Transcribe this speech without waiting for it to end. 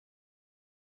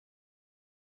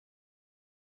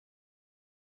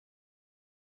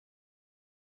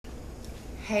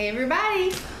Hey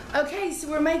everybody. Okay, so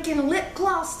we're making lip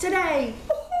gloss today.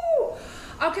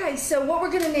 Okay, so what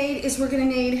we're gonna need is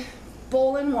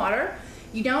boiling water.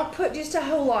 You don't put just a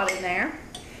whole lot in there.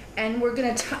 And we're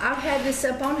gonna, I've had this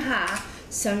up on high,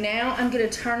 so now I'm gonna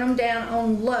turn them down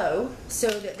on low so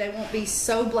that they won't be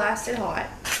so blasted hot.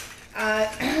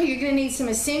 You're gonna need some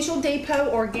Essential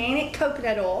Depot organic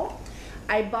coconut oil,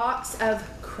 a box of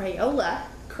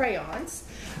crayons,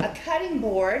 a cutting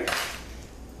board,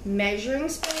 measuring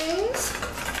spoons,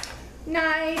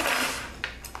 knife,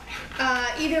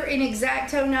 either an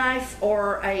X-Acto knife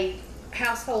or a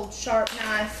household sharp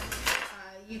knife.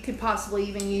 You could possibly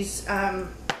even use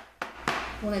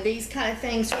one of these kind of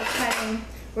things for cutting.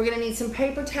 We're gonna need some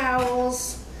paper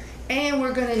towels, and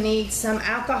we're gonna need some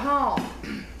alcohol.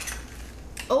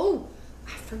 Oh,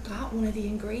 I forgot one of the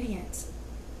ingredients.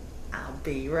 I'll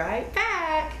be right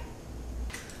back.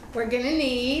 We're gonna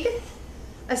need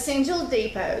Essential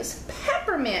Depot's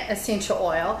peppermint essential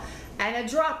oil and a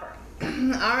dropper. All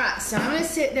right, so I'm gonna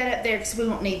sit that up there because we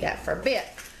won't need that for a bit.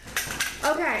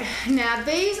 Okay, now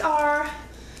these are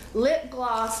lip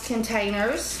gloss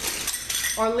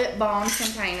containers or lip balm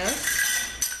containers.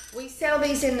 We sell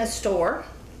these in the store,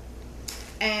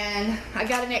 and I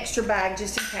got an extra bag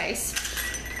just in case.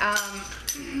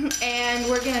 And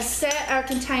we're gonna set our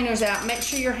containers out. Make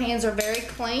sure your hands are very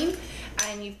clean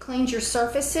and you've cleaned your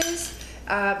surfaces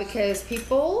because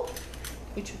people,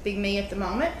 which would be me at the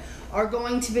moment, are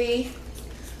going to be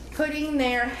putting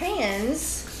their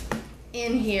hands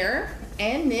in here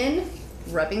and then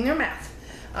rubbing their mouth.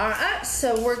 All right,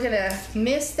 so we're gonna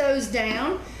mist those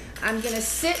down. I'm gonna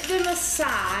sit them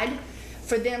aside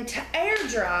for them to air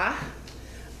dry,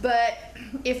 but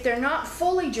if they're not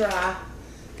fully dry,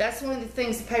 that's one of the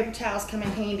things the paper towels come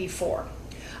in handy for.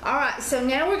 All right, so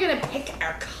now we're gonna pick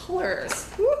our colors.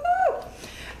 Woohoo!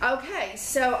 Okay,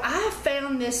 so I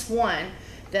found this one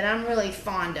that I'm really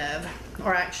fond of,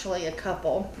 or actually a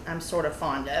couple I'm sort of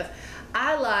fond of.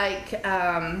 I like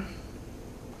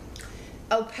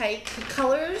opaque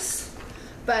colors,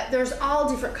 but there's all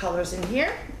different colors in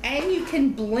here, and you can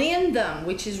blend them,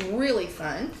 which is really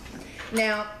fun.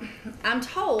 Now, I'm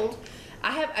told,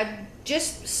 I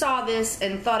just saw this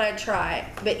and thought I'd try it,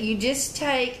 but you just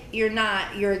take your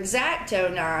knife, your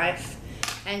X-Acto knife,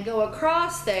 and go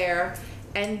across there,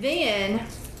 and then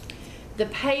the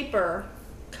paper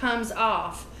comes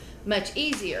off much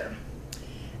easier.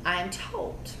 I'm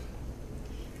told.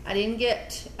 I didn't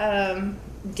get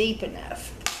deep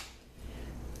enough,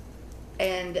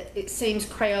 and it seems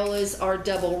Crayolas are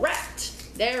double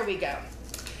wrapped. There we go.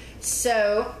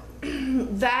 So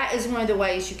that is one of the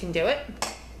ways you can do it.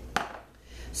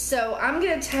 So I'm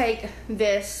gonna take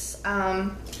this,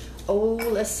 oh,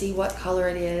 let's see what color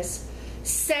it is.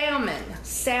 Salmon.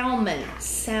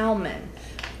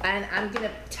 And I'm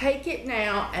gonna take it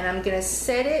now and I'm gonna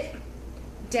set it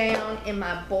down in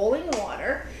my boiling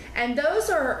water. And those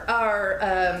are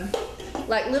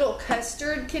like little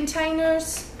custard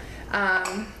containers.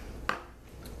 And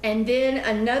then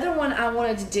another one I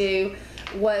wanted to do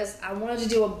was I wanted to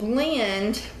do a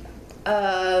blend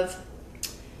of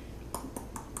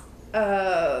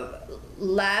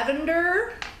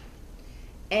lavender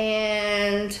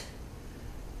and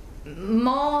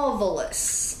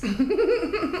marvelous.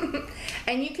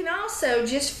 And you can also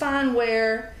just find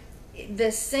where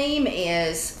the seam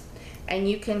is, and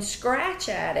you can scratch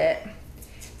at it,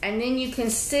 and then you can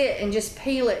sit and just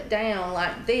peel it down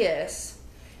like this.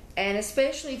 And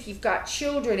especially if you've got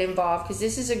children involved, because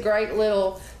this is a great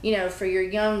little, you know, for your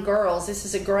young girls, this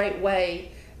is a great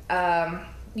way,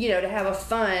 you know, to have a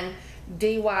fun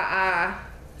DIY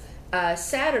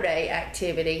Saturday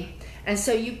activity. And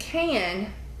so you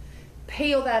can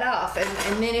peel that off,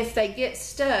 and then if they get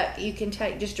stuck, you can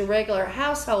take just a regular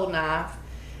household knife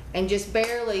and just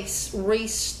barely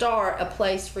restart a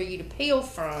place for you to peel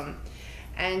from,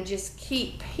 and just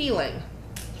keep peeling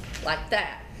like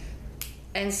that.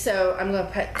 And so I'm going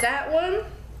to put that one,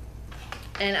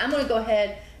 and I'm going to go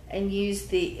ahead and use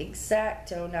the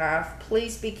X-Acto knife.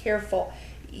 Please be careful.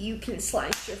 You can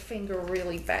slice your finger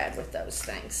really bad with those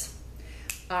things.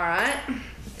 All right,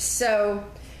 so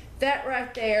that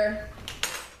right there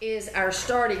is our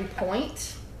starting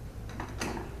point.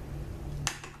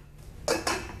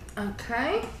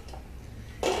 Okay,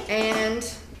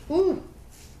 and ooh,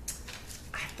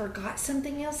 I forgot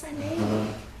something else I need.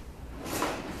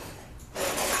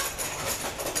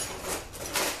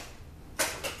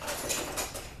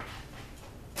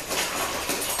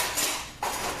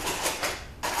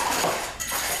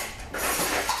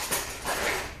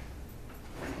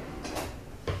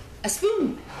 A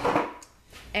spoon.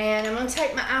 And I'm going to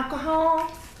take my alcohol.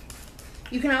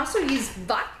 You can also use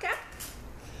vodka.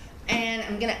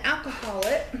 and I'm gonna alcohol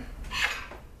it.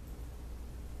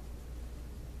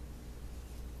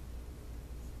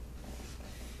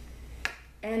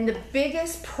 And the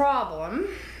biggest problem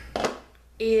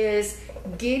is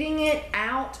getting it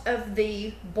out of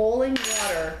the boiling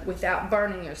water without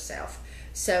burning yourself.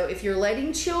 So if you're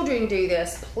letting children do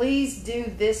this, please do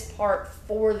this part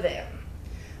for them.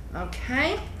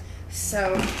 Okay,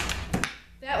 so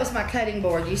that was my cutting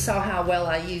board. You saw how well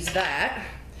I used that.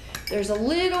 There's a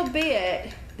little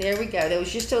bit, there we go. There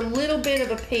was just a little bit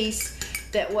of a piece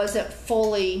that wasn't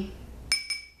fully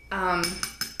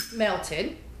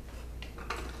melted.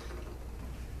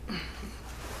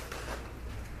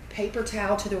 Paper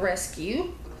towel to the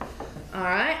rescue. All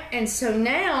right, and so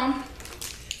now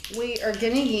we are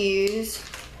gonna use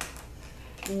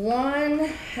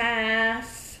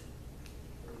 1/2,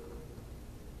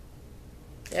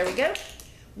 there we go,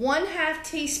 1/2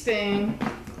 teaspoon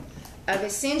of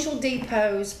Essential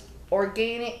Depot's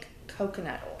organic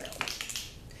coconut oil.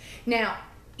 Now,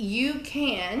 you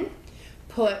can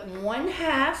put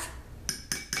 1/2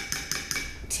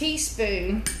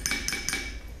 teaspoon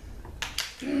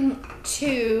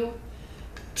to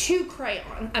 2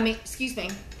 crayon,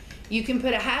 you can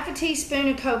put 1/2 teaspoon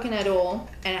of coconut oil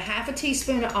and 1/2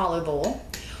 teaspoon of olive oil,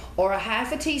 or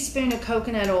 1/2 teaspoon of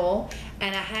coconut oil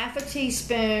and 1/2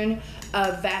 teaspoon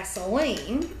of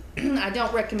Vaseline. I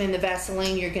don't recommend the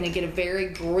Vaseline. You're going to get a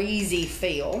very greasy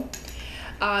feel.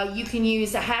 You can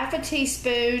use 1/2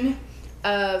 teaspoon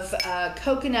of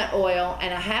coconut oil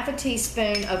and 1/2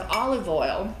 teaspoon of olive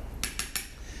oil.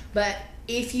 But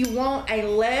if you want a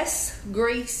less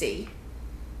greasy,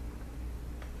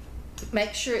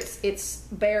 make sure it's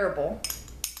bearable.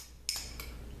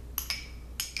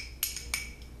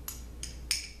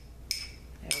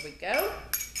 There we go.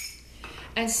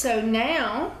 And so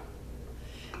now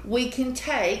we can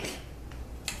take,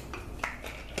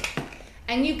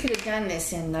 and you could have done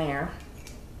this in there,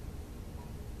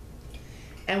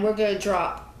 and we're going to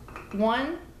drop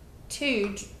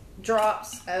 1-2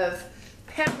 drops of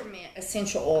peppermint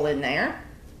essential oil in there,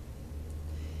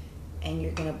 and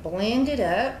you're going to blend it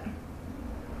up.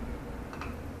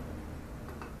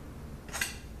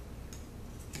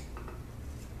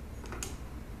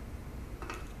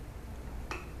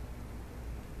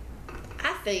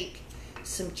 I think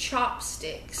some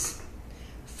chopsticks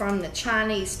from the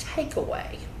Chinese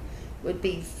takeaway would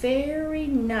be very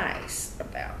nice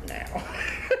about now.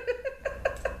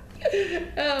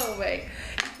 Oh man.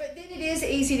 But then it is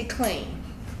easy to clean.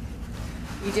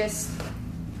 You just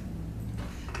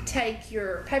take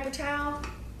your paper towel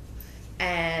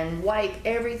and wipe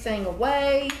everything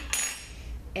away,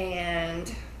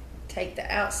 and take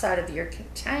the outside of your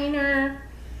container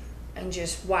and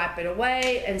just wipe it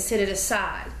away and set it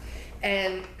aside.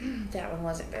 And that one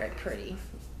wasn't very pretty.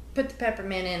 Put the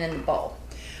peppermint in the bowl.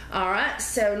 All right,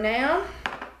 so now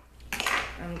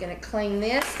I'm gonna clean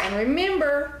this, and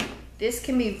remember, this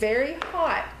can be very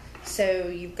hot, so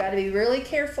you've got to be really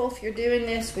careful if you're doing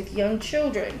this with young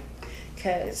children,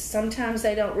 because sometimes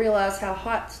they don't realize how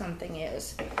hot something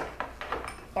is,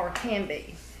 or can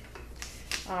be.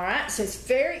 All right, so it's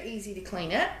very easy to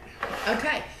clean up.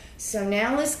 Okay, so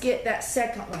now let's get that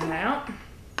second one out.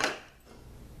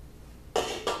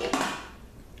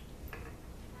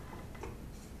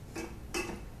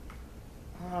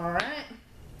 All right,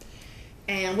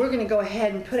 and we're gonna go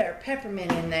ahead and put our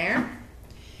peppermint in there.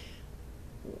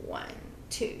 1,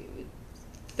 2,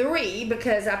 3,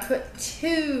 because I put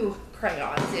 2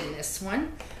 crayons in this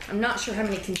one. I'm not sure how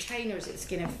many containers it's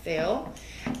gonna fill.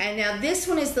 And now this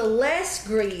one is the less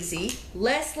greasy,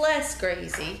 less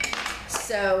greasy.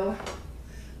 So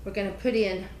we're gonna put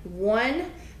in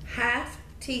 1/2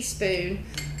 teaspoon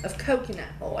of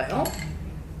coconut oil.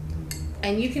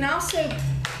 And you can also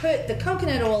put the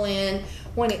coconut oil in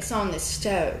when it's on the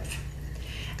stove.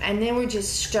 And then we're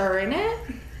just stirring it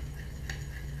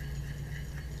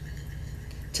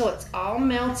till it's all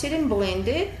melted and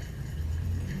blended.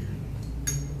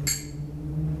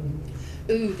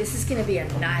 Ooh, this is gonna be a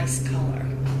nice color.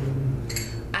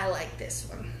 I like this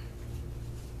one.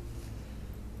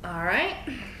 All right.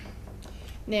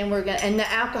 Then we're gonna, and the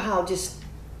alcohol just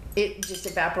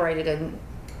evaporated in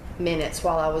minutes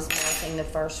while I was melting the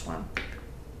first one.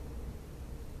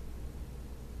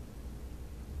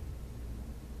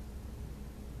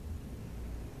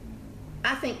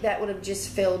 I think that would have just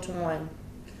filled one.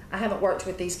 I haven't worked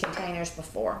with these containers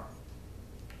before.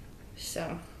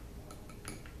 So,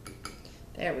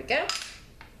 there we go.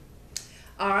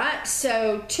 All right,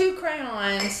 so 2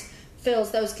 crayons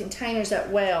fills those containers up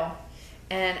well.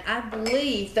 And I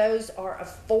believe those are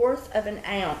 1/4 of an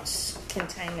ounce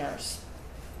containers.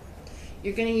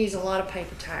 You're gonna use a lot of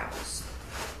paper towels.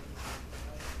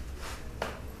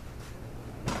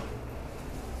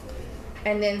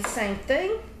 And then same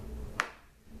thing.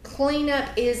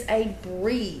 Cleanup is a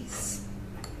breeze.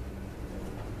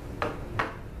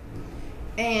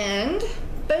 And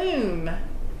boom,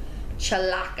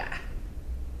 chalaka.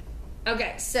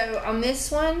 Okay, so on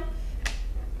this one,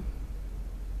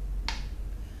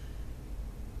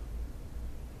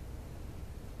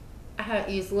 I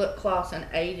haven't used lip gloss in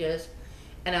ages,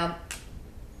 and I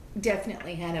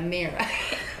definitely had a mirror.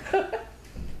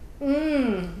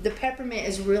 The peppermint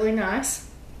is really nice.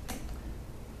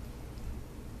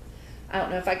 I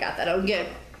don't know if I got that on good,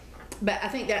 but I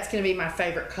think that's going to be my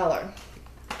favorite color.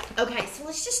 Okay, so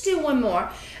let's just do one more.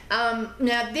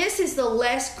 Now this is the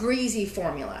less greasy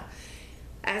formula.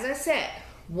 As I said,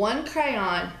 1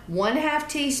 crayon, 1/2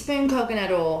 teaspoon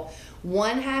coconut oil,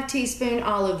 1/2 teaspoon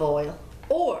olive oil,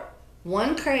 or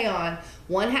 1 crayon,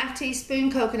 1/2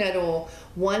 teaspoon coconut oil,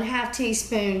 1/2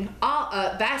 teaspoon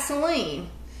Vaseline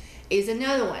is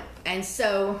another one. And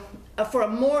so for a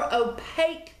more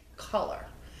opaque color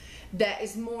that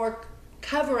is more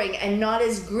covering and not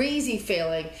as greasy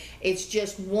feeling, it's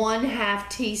just 1/2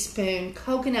 teaspoon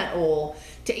coconut oil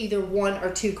to either 1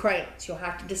 or 2 crayons. You'll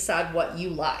have to decide what you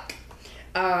like.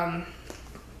 But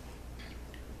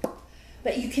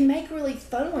you can make really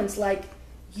fun ones, like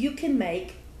you can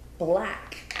make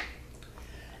black.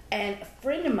 And a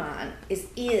friend of mine is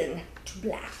into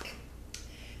black.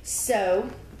 So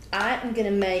I am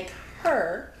gonna make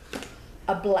her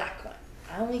a black one.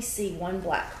 I only see 1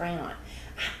 black crayon.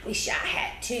 I wish I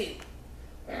had 2.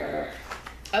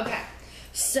 Okay,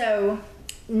 so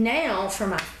now for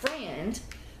my friend,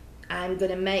 I'm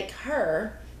gonna make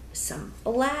her some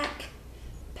black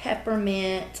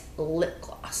peppermint lip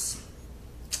gloss.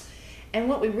 And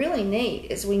what we really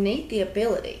need is we need the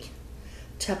ability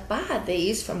to buy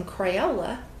these from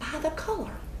Crayola by the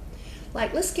color.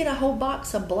 Like, let's get a whole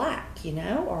box of black, you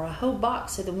know, or a whole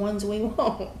box of the ones we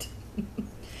want.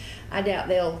 I doubt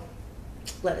they'll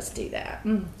let us do that.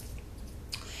 And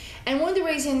one of the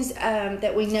reasons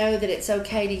that we know that it's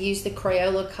okay to use the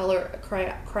Crayola color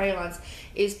crayons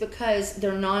is because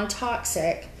they're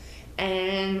non-toxic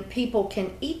and people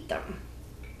can eat them.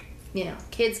 You know,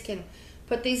 kids can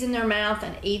put these in their mouth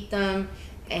and eat them,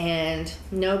 and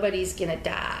nobody's gonna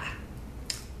die.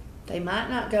 They might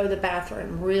not go to the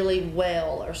bathroom really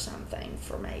well or something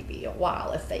for maybe a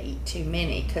while if they eat too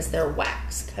many because they're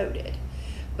wax coated.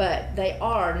 But they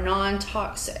are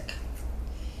non-toxic,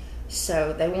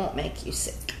 so they won't make you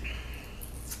sick.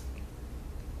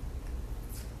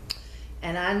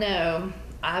 And I know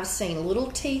I've seen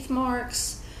little teeth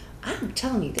marks. I'm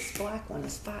telling you, this black one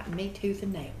is fighting me tooth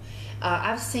and nail.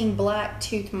 I've seen black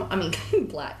tooth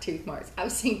marks.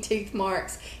 I've seen tooth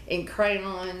marks in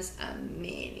crayons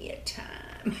many a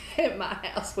time at my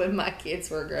house when my kids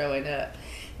were growing up.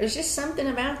 There's just something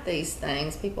about these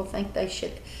things. People think the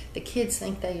kids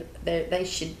think they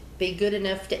should be good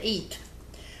enough to eat.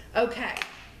 Okay,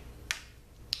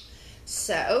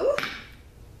 so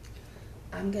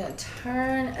I'm gonna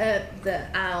turn up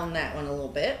the eye on that one a little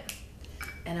bit,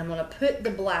 and I'm gonna put the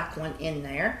black one in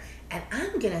there, and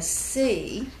I'm gonna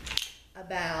see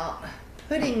about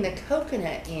putting the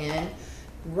coconut in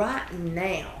right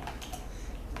now.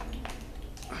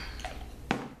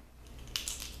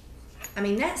 I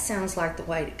mean, that sounds like the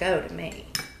way to go to me.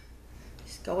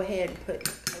 Just go ahead and put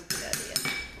the coconut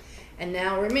in. And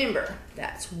now remember,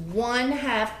 that's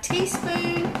 1/2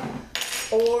 teaspoon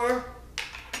or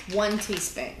 1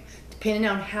 teaspoon, depending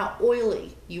on how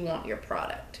oily you want your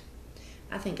product.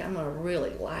 I think I'm gonna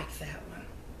really like that one.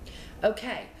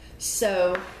 Okay,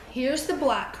 so here's the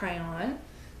black crayon,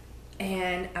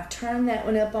 and I've turned that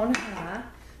one up on high.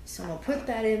 So I'm gonna put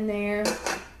that in there,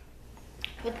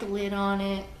 put the lid on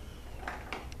it,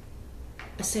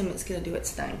 assume it's gonna do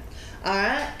its thing. All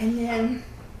right, and then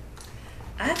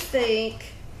I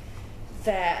think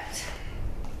that,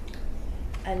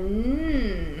 I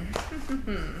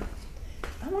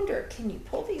wonder, can you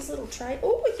pull these little trays?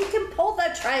 Oh, you can pull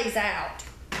the trays out.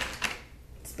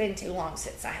 It's been too long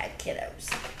since I had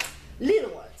kiddos.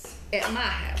 Little ones at my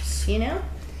house, you know?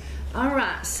 All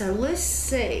right, so let's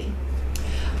see.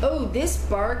 Oh, this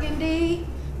burgundy,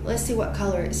 let's see what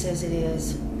color it says it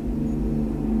is.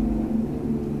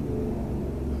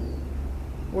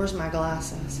 Where's my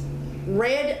glasses?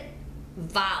 Red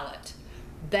violet.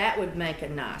 That would make a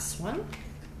nice one.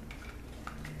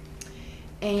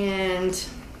 And,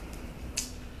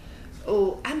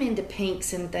 oh, I'm into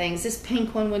pinks and things. This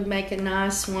pink one would make a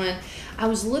nice one. I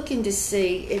was looking to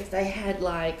see if they had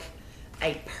like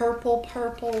a purple.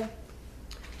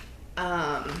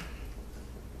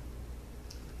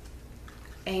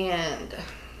 And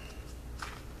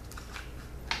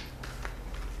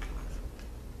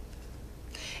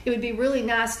It would be really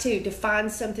nice too to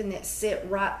find something that sit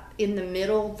right in the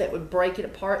middle that would break it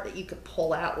apart that you could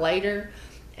pull out later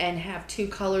and have two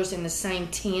colors in the same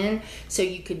tin, so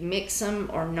you could mix them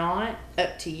or not,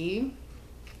 up to you.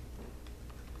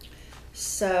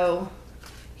 So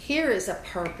here is a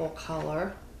purple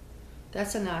color.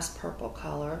 That's a nice purple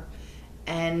color.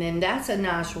 And then that's a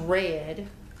nice red.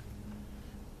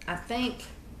 I think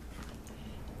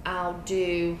I'll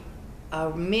do a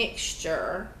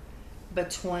mixture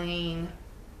between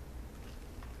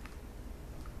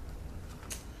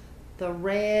the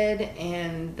red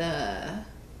and the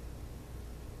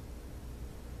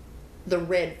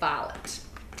red violet.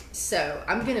 So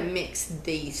I'm gonna mix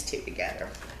these two together.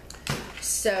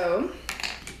 So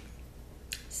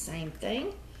same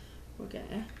thing, we're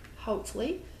gonna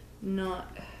hopefully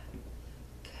not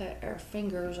cut our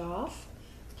fingers off.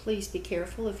 Please be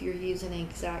careful if you're using an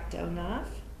X-Acto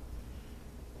knife.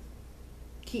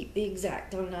 Keep the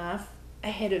X-Acto knife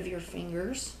ahead of your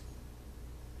fingers.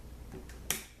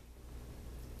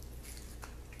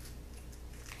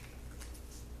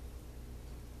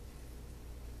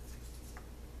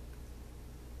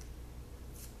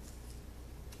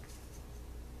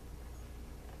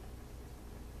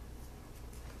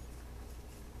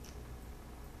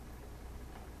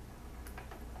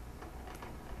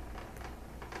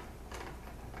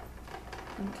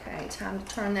 Okay, time to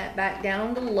turn that back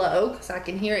down to low because I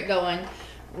can hear it going,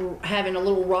 having a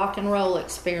little rock and roll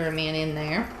experiment in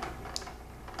there.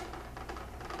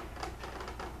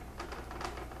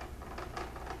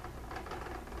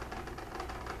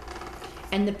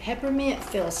 And the peppermint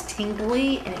feels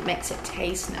tingly and it makes it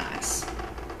taste nice.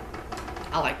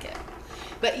 I like it.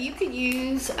 But you could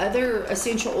use other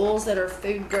essential oils that are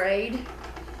food grade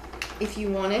if you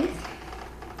wanted.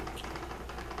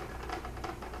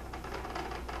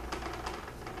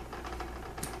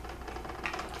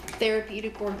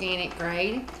 Therapeutic organic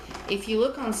grade. If you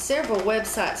look on several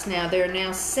websites now, they're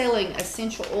now selling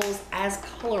essential oils as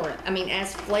colorant,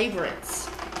 as flavorants.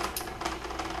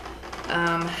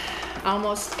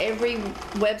 Almost every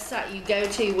website you go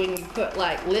to, when you put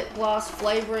like lip gloss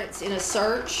flavorants in a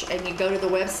search and you go to the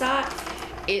website,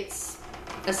 it's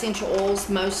essential oils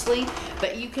mostly,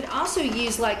 but you could also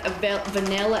use like a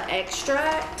vanilla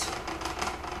extract.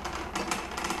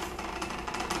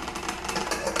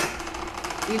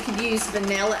 You could use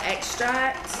vanilla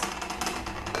extract.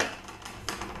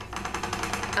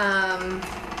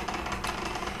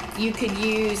 You could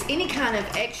use any kind of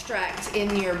extract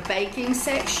in your baking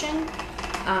section.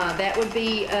 That would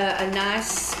be a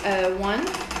nice one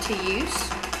to use.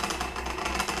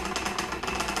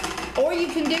 Or you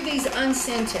can do these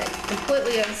unscented,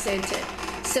 completely unscented.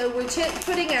 So we're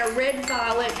putting our red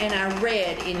violet and our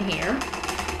red in here.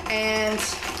 And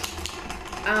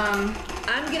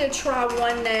I'm going to try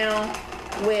one now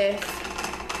with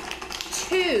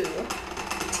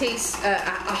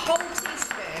a whole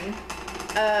teaspoon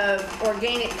of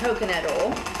organic coconut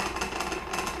oil.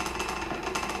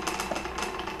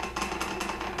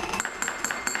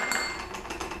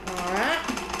 Alright.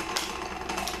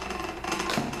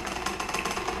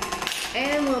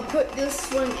 And we'll put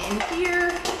this one in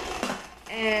here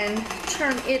and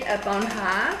turn it up on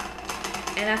high.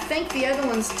 And I think the other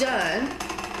one's done.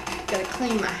 Gotta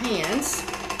clean my hands.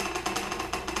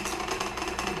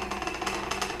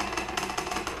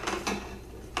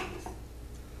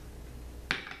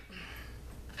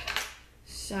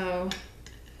 So,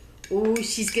 ooh,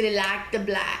 she's gonna like the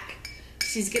black.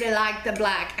 She's gonna like the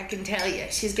black, I can tell you.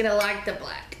 She's gonna like the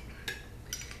black.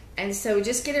 And so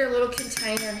just get her a little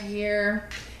container here,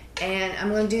 and I'm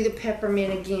gonna do the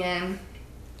peppermint again.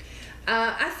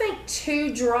 I think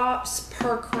 2 drops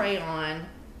per crayon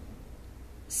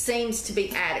seems to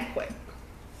be adequate.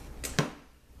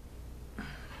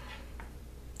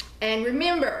 And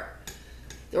remember,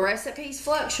 the recipes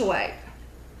fluctuate.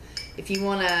 If you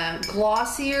want a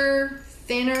glossier,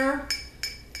 thinner,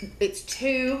 it's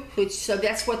 2, so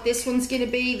that's what this one's gonna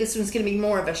be. This one's gonna be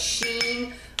more of a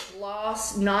sheen,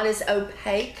 gloss, not as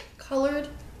opaque colored.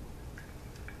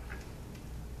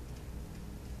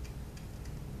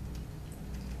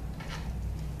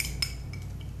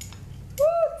 Woo,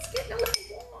 it's getting a little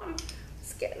warm.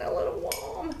 It's getting a little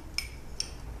warm.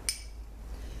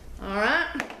 All right.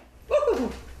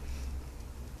 Woo.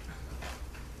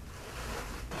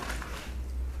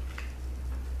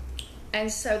 And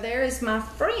so there is my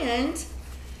friend,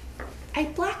 a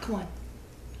black one.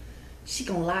 She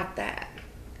gonna like that.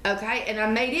 Okay, and I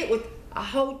made it with a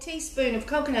whole teaspoon of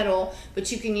coconut oil, but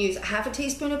you can use half a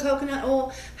teaspoon of coconut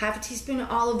oil, half a teaspoon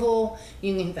of olive oil,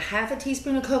 you can use half a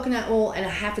teaspoon of coconut oil, and a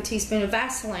half a teaspoon of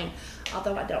Vaseline,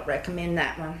 although I don't recommend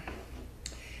that one.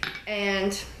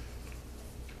 And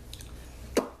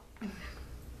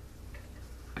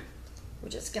we're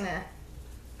just gonna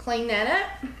clean that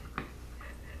up.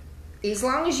 As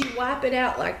long as you wipe it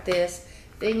out like this,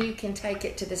 then you can take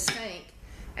it to the sink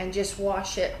and just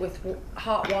wash it with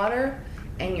hot water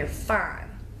and you're fine.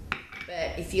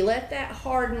 But if you let that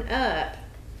harden up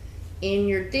in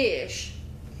your dish,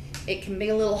 it can be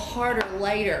a little harder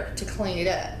later to clean it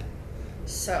up.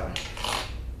 So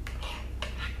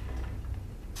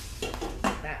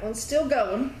that one's still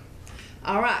going.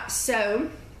 All right, so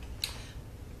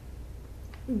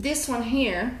this one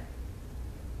here,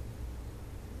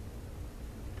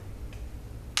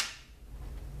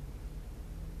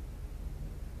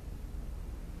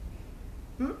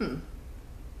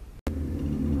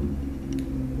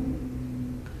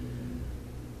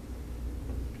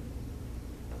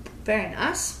 very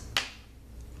nice.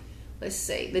 Let's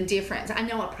see the difference. I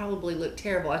know I probably look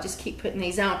terrible. I just keep putting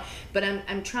these on, but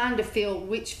I'm trying to feel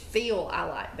which feel I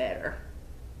like better.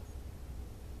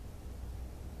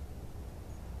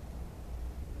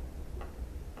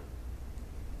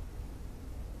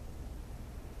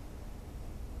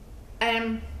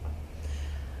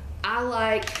 I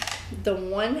like the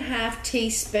 1/2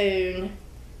 teaspoon.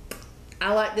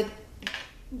 I like the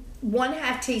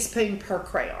 1/2 teaspoon per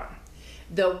crayon.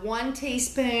 The 1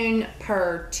 teaspoon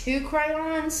per 2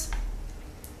 crayons,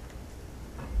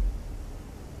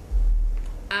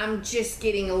 I'm just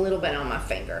getting a little bit on my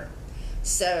finger.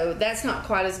 So that's not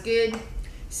quite as good.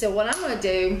 So what I'm gonna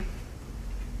do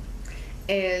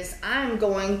is I'm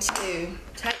going to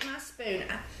take my spoon.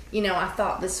 You know, I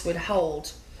thought this would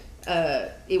hold,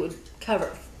 it would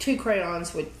cover, 2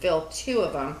 crayons would fill 2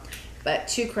 of them, but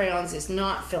 2 crayons is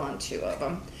not filling 2 of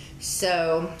them.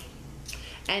 So,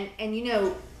 and you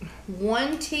know,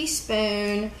 1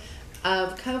 teaspoon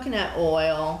of coconut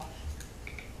oil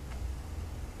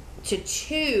to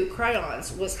 2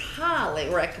 crayons was highly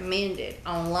recommended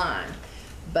online,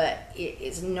 but it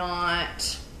is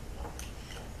not,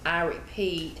 I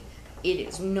repeat, it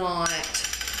is not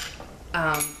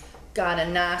got a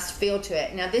nice feel to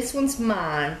it. Now this one's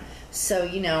mine, so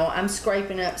you know, I'm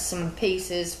scraping up some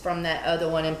pieces from that other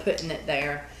one and putting it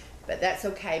there, but that's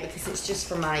okay because it's just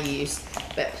for my use.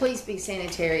 But please be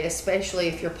sanitary, especially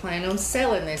if you're planning on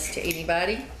selling this to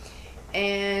anybody.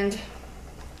 And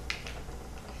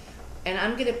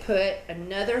I'm gonna put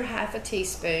another 1/2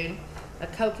 teaspoon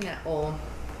of coconut oil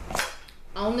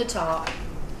on the top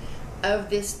of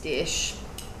this dish,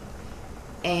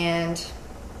 and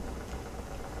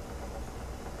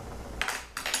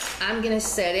I'm gonna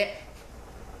set it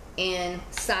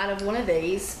inside of one of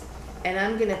these, and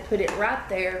I'm gonna put it right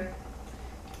there,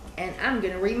 and I'm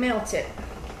gonna remelt it.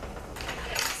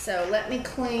 So let me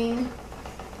clean,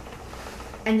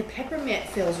 and the peppermint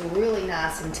feels really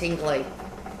nice and tingly.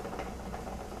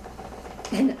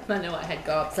 And I know I had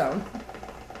gobs on.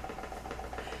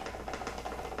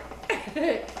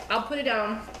 I'll put it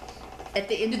on at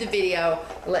the end of the video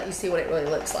and let you see what it really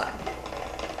looks like.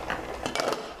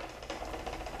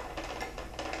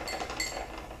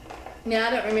 Now,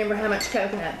 I don't remember how much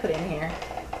coconut I put in here.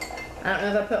 I don't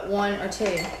know if I put 1 or 2.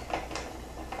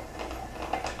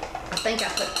 I think I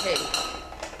put 2.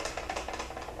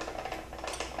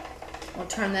 We'll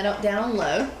turn that up down on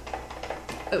low.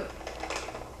 Oh.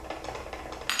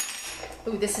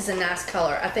 Ooh, this is a nice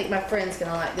color. I think my friend's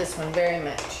gonna like this one very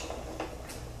much.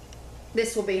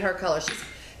 This will be her color.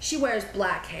 She wears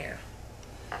black hair.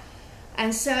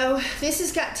 And so this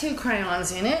has got 2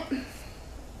 crayons in it.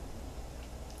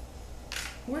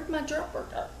 Where'd my dropper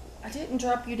go? I didn't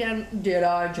drop you down. Did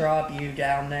I drop you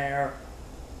down there?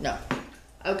 No.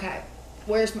 Okay.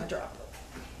 Where's my dropper?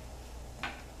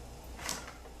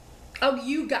 Oh,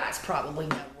 you guys probably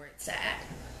know where it's at.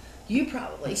 You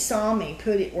probably saw me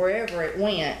put it wherever it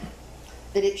went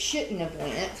that it shouldn't have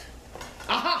went.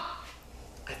 Aha!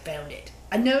 I found it.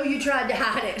 I know you tried to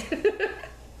hide it.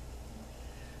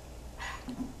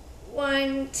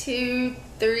 1, 2,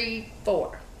 3,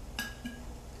 4.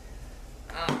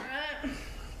 Alright.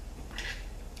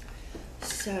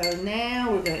 So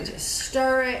now we're going to just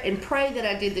stir it and pray that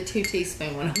I did the 2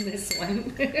 teaspoon one on this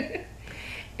one.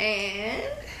 And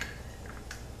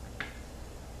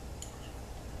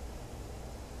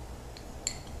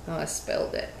oh, I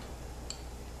spilled it.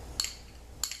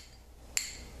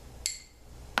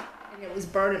 And it was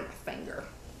burning my finger.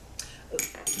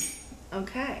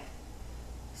 Okay.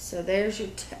 So there's your,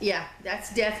 yeah,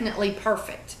 that's definitely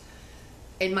perfect,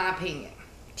 in my opinion.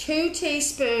 2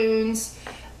 teaspoons,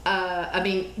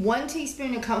 1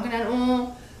 teaspoon of coconut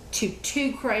oil to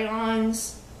 2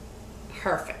 crayons.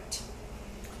 Perfect.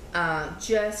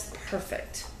 Just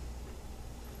perfect.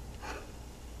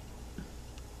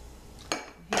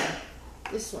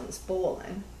 This one's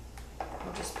boiling.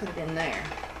 I'll just put it in there.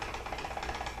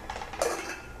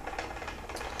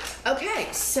 Okay,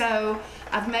 so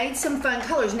I've made some fun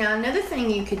colors. Now another thing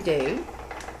you could do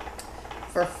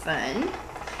for fun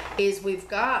is we've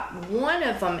got one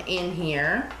of them in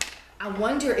here. I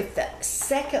wonder if the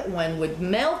second one would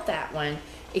melt that one,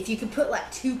 if you could put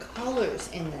like 2 colors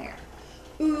in there.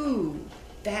 Ooh,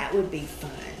 that would be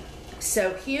fun.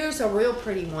 So here's a real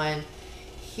pretty one.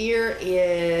 Here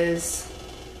is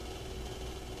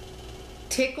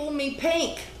Tickle Me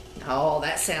Pink. Oh,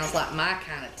 that sounds like my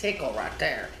kind of tickle right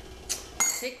there.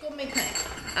 Tickle Me Pink.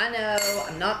 I know,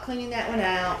 I'm not cleaning that one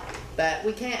out, but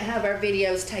we can't have our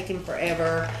videos taking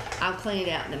forever. I'll clean it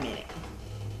out in a minute.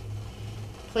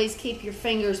 Please keep your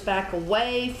fingers back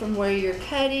away from where you're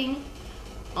cutting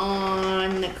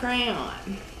on the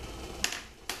crayon.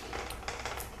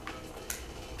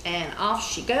 And off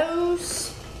she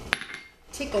goes.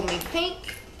 Tickle Me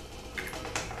Pink.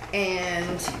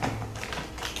 And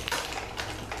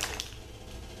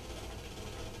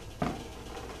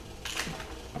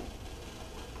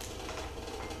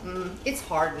it's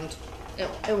hardened. It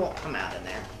won't come out in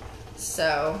there.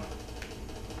 So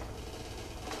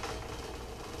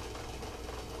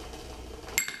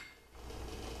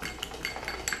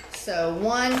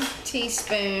one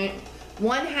teaspoon,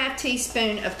 1/2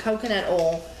 teaspoon of coconut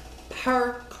oil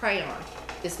per crayon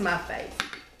is my fave.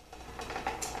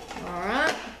 All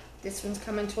right, this one's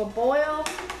coming to a boil.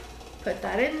 Put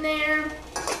that in there.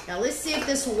 Now let's see if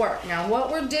this will work. Now what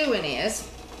we're doing is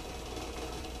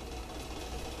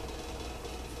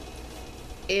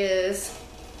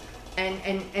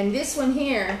and this one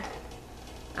here,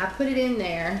 I put it in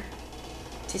there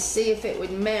to see if it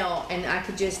would melt, and I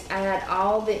could just add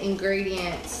all the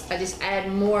ingredients. I just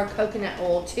add more coconut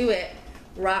oil to it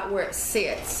right where it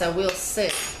sits. So we'll see.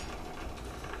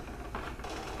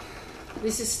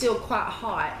 This is still quite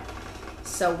hot,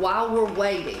 so while we're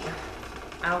waiting,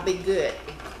 I'll be good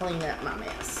and clean up my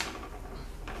mess.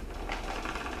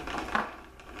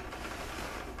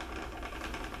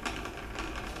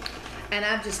 And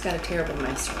I've just got a terrible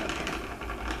mess right here.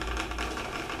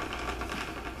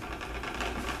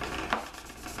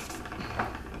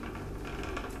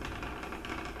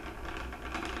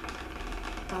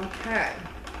 Okay,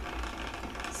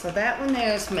 so that one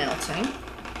there is melting.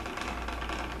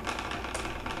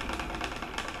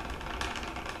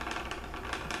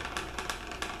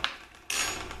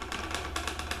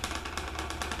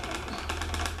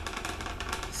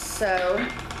 So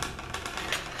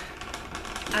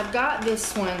I've got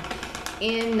this one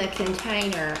in the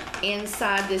container,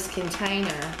 inside this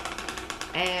container,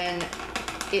 and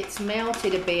it's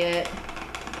melted a bit,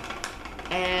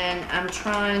 and I'm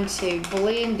trying to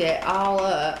blend it all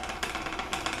up,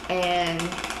 and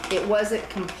it wasn't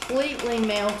completely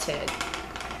melted.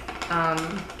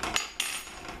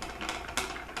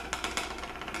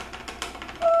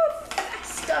 That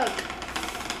stunk.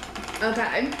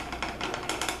 Okay,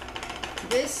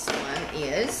 this one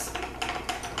is,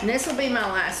 and this will be my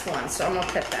last one, so I'm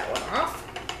gonna cut that one off.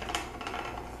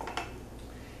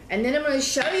 And then I'm gonna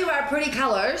show you our pretty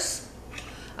colors.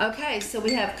 Okay, so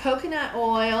we have coconut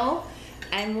oil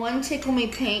and 1 Tickle Me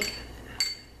Pink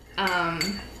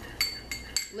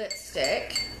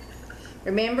lipstick.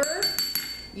 Remember,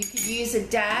 you could use a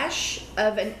dash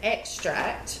of an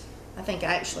extract. I think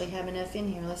I actually have enough in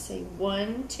here. Let's see,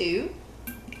 1, 2.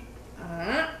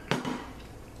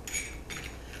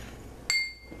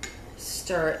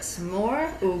 Stir it some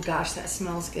more. Oh gosh, that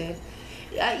smells good.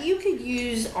 You could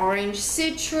use orange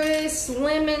citrus,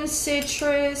 lemon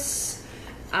citrus,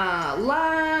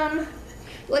 lime.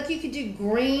 Like you could do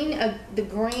green, the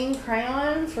green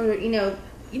crayon for, you know,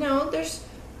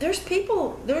 there's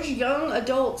people, there's young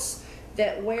adults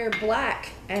that wear black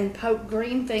and poke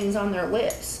green things on their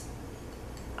lips.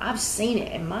 I've seen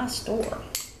it in my store.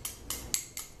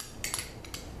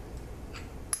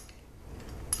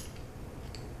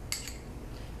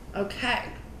 Okay.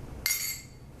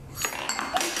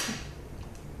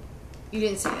 You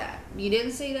didn't see that. You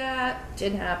didn't see that.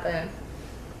 Didn't happen.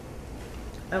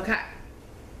 Okay.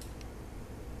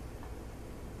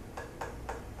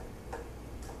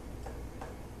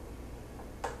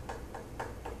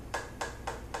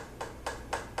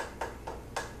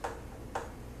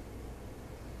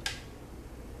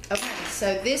 Okay,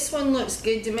 so this one looks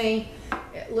good to me.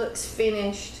 It looks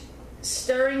finished.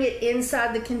 Stirring it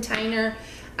inside the container,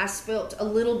 I spilt a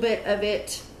little bit of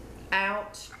it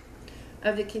out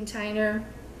of the container.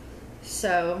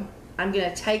 So I'm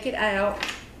gonna take it out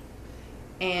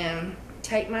and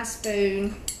take my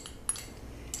spoon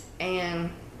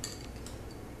and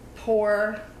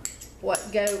pour what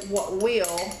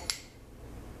will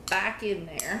back in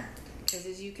there, because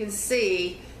as you can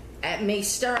see, at me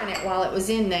stirring it while it was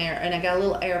in there, and I got a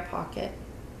little air pocket.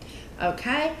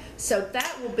 Okay, so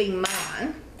that will be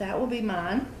mine. That will be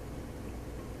mine.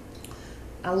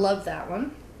 I love that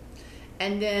one.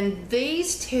 And then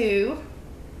these two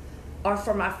are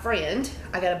for my friend.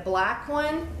 I got a black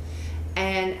one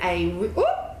and a, whoop,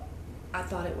 I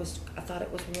thought it was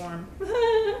warm.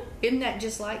 Isn't that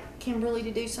just like Kimberly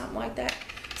to do something like that?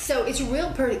 So it's a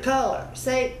real pretty color,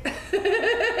 see?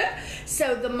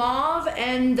 So the mauve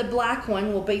and the black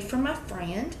one will be for my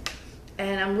friend,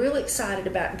 and I'm really excited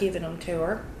about giving them to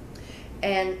her.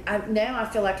 And now I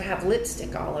feel like I have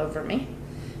lipstick all over me.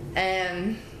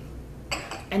 And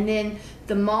then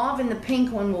the mauve and the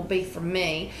pink one will be for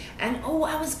me. And oh,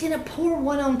 I was gonna pour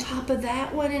one on top of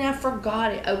that one and I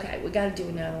forgot it. Okay, we gotta do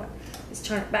another one. Let's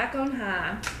turn it back on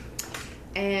high.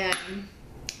 And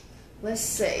let's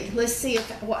see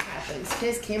what happens,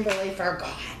 because Kimberly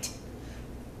forgot.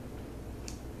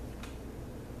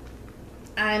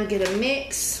 I'm gonna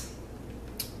mix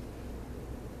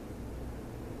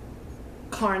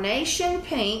carnation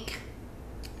pink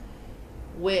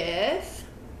with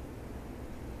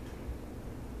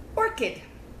orchid.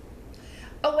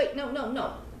 Oh wait, no.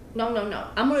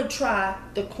 I'm gonna try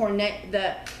the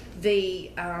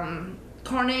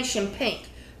carnation pink,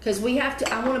 because we have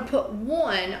to. I want to put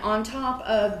one on top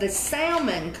of the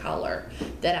salmon color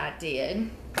that I did,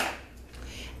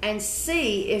 and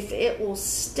see if it will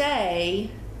stay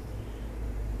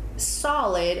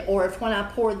solid, or if when I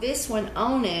pour this one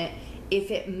on it,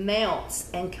 if it melts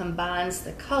and combines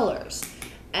the colors.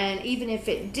 And even if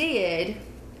it did,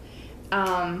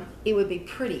 it would be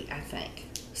pretty, I think.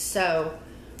 So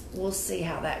we'll see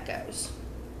how that goes.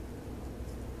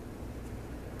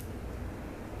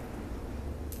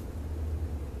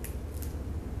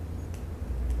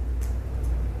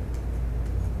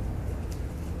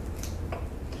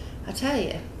 I tell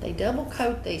you, they double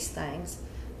coat these things.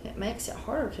 It makes it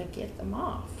harder to get them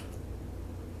off.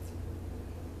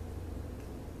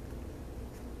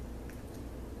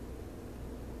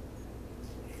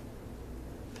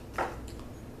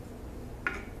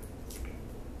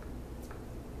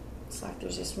 It's like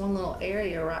there's this one little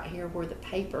area right here where the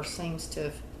paper seems to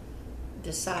have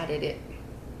decided it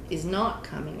is not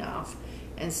coming off.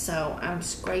 And so I'm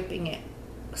scraping it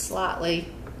slightly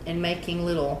and making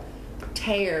little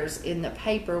tears in the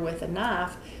paper with a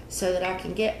knife so that I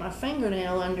can get my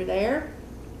fingernail under there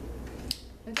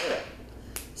and do it.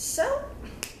 So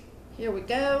here we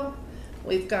go.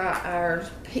 We've got our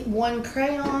one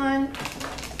crayon,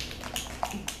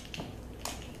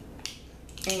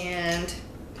 and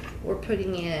we're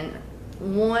putting in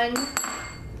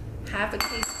 1/2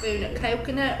 teaspoon of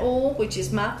coconut oil, which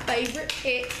is my favorite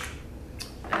pick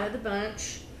out of the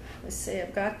bunch. Let's see,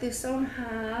 I've got this on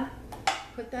high.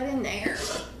 Put that in there.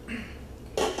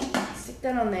 Stick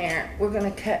that on there. We're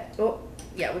gonna cut, oh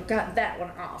yeah, we've got that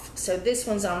one off. So this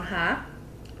one's on high.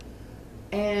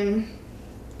 And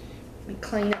let me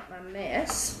clean up my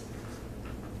mess.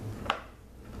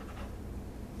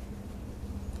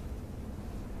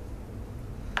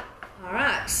 All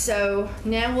right, so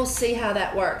now we'll see how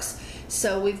that works.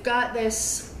 So we've got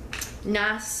this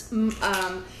nice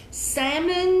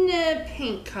salmon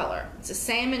pink color. It's a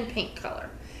salmon pink color.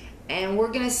 And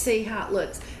we're gonna see how it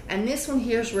looks. And this one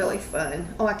here is really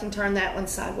fun. Oh, I can turn that one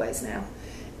sideways now.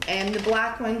 And the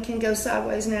black one can go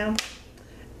sideways now.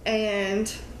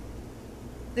 And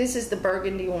this is the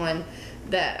burgundy one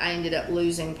that I ended up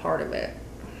losing part of it.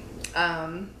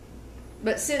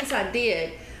 But since I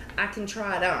did, I can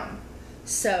try it on.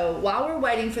 So while we're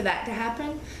waiting for that to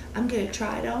happen, I'm gonna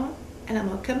try it on, and I'm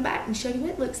gonna come back and show you what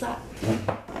it looks like.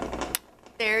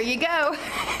 There you go.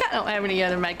 I don't have any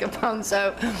other makeup on,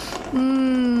 so.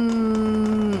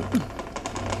 And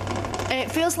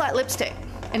it feels like lipstick,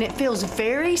 and it feels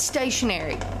very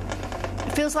stationary.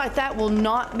 It feels like that will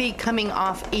not be coming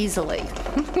off easily.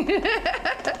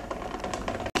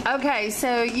 Okay,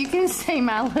 so you can see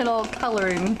my little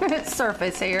coloring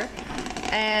surface here.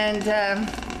 And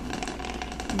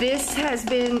this has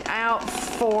been out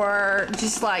for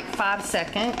just like 5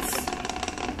 seconds.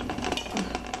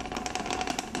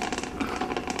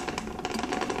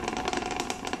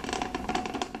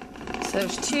 So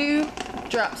there's 2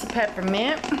 drops of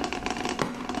peppermint.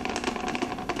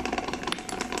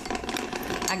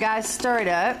 I gotta stir it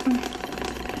up.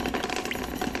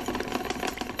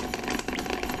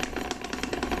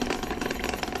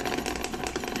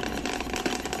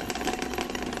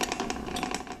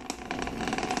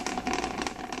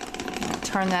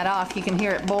 Turn that off. You can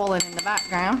hear it boiling in the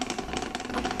background.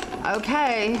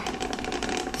 Okay,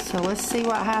 so let's see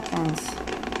what happens.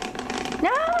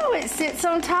 No, it sits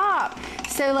on top.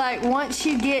 So like once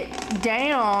you get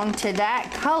down to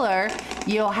that color,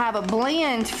 you'll have a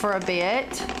blend for a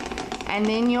bit, and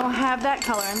then you'll have that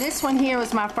color. And this one here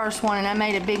was my first one, and I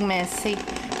made a big mess. See,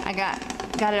 I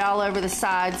got it all over the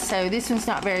sides, so this one's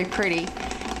not very pretty.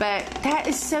 But that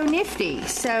is so nifty.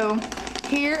 So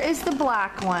here is the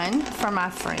black one for my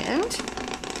friend.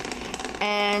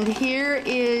 And here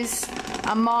is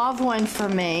a mauve one for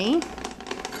me.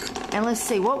 And let's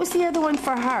see, what was the other one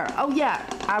for her? Oh yeah,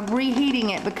 I'm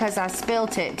reheating it because I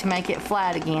spilt it to make it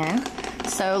flat again.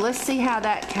 So let's see how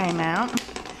that came out.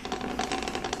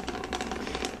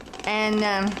 And,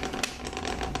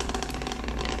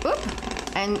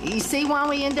 and you see why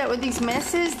we end up with these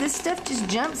messes? This stuff just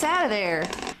jumps out of there.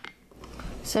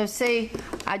 So see,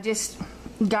 I just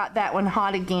got that one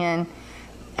hot again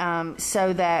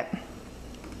so that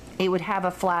it would have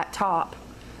a flat top.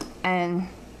 And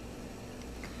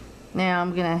now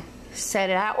I'm gonna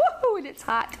set it out. Woohoo, and it's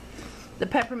hot. The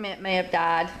peppermint may have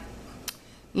died.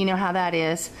 You know how that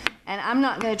is. And I'm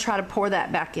not gonna try to pour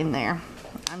that back in there.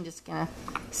 I'm just gonna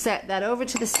set that over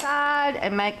to the side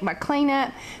and make my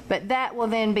cleanup. But that will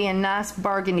then be a nice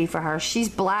burgundy for her. She's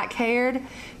black haired,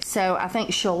 so I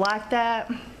think she'll like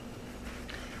that.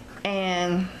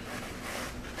 And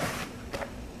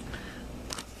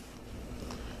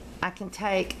I can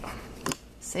take,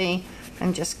 see,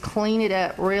 and just clean it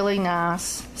up really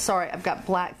nice. Sorry, I've got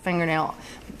black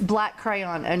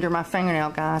crayon under my fingernail,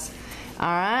 guys. All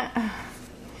right,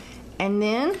 and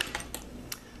then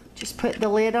just put the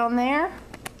lid on there,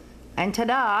 and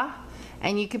ta-da!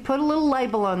 And you could put a little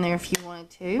label on there if you wanted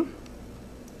to.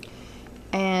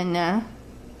 And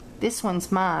this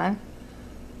one's mine.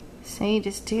 See,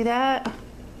 just do that.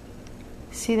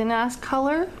 See the nice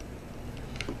color?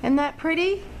 Isn't that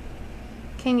pretty?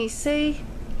 Can you see?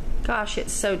 Gosh,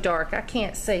 it's so dark. I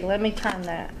can't see. Let me turn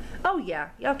that. Oh yeah,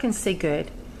 y'all can see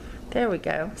good. There we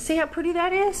go. See how pretty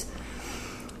that is?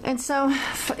 And so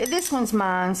this one's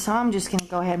mine, so I'm just gonna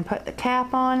go ahead and put the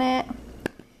cap on it.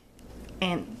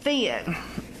 And then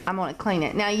I'm gonna clean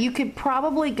it. Now you could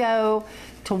probably go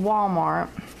to Walmart,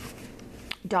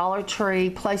 Dollar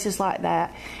Tree, places like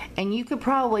that, and you could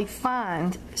probably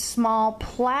find small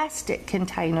plastic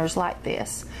containers like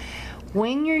this.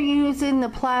 When you're using the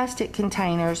plastic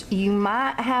containers, you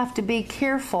might have to be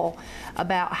careful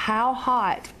about how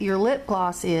hot your lip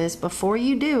gloss is before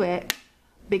you do it,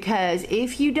 because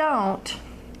if you don't,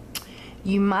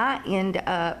 you might end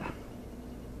up,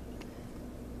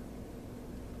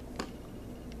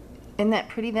 isn't that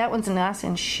pretty? That one's nice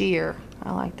and sheer.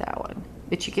 I like that one.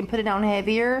 But you can put it on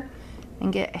heavier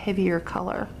and get heavier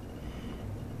color.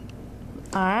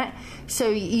 Alright, so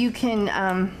you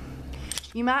can,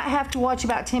 you might have to watch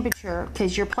about temperature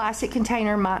because your plastic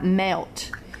container might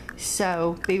melt.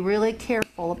 So be really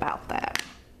careful about that.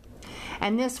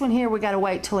 And this one here, we got to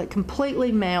wait till it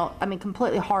completely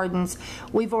completely hardens.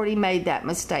 We've already made that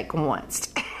mistake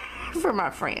once for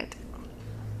my friend.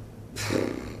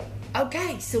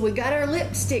 Okay, so we got our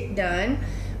lipstick done.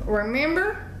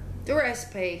 Remember the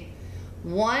recipe.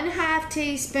 1/2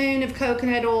 teaspoon of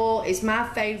coconut oil is my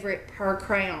favorite per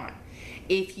crayon.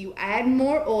 If you add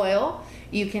more oil,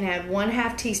 you can add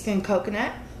 1/2 teaspoon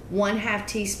coconut, 1/2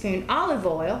 teaspoon olive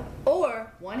oil,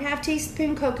 or 1/2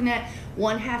 teaspoon coconut,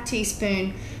 1/2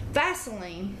 teaspoon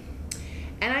Vaseline.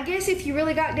 And I guess if you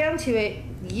really got down to it,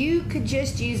 you could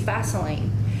just use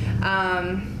Vaseline.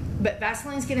 But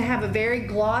Vaseline's gonna have a very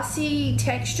glossy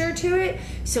texture to it,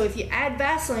 so if you add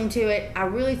Vaseline to it, I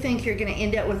really think you're gonna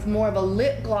end up with more of a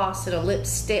lip gloss than a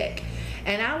lipstick.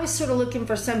 And I was sort of looking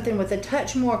for something with a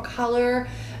touch more color,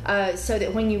 so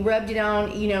that when you rubbed it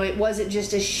on, you know, it wasn't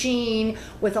just a sheen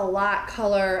with a light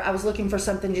color. I was looking for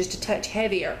something just a touch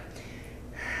heavier.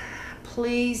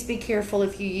 Please be careful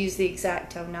if you use the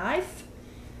X-Acto knife.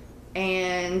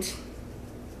 And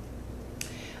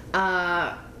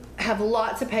have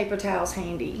lots of paper towels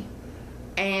handy.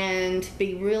 And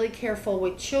be really careful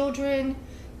with children,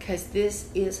 because this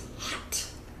is hot.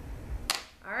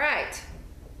 All right.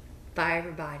 Bye,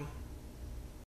 everybody.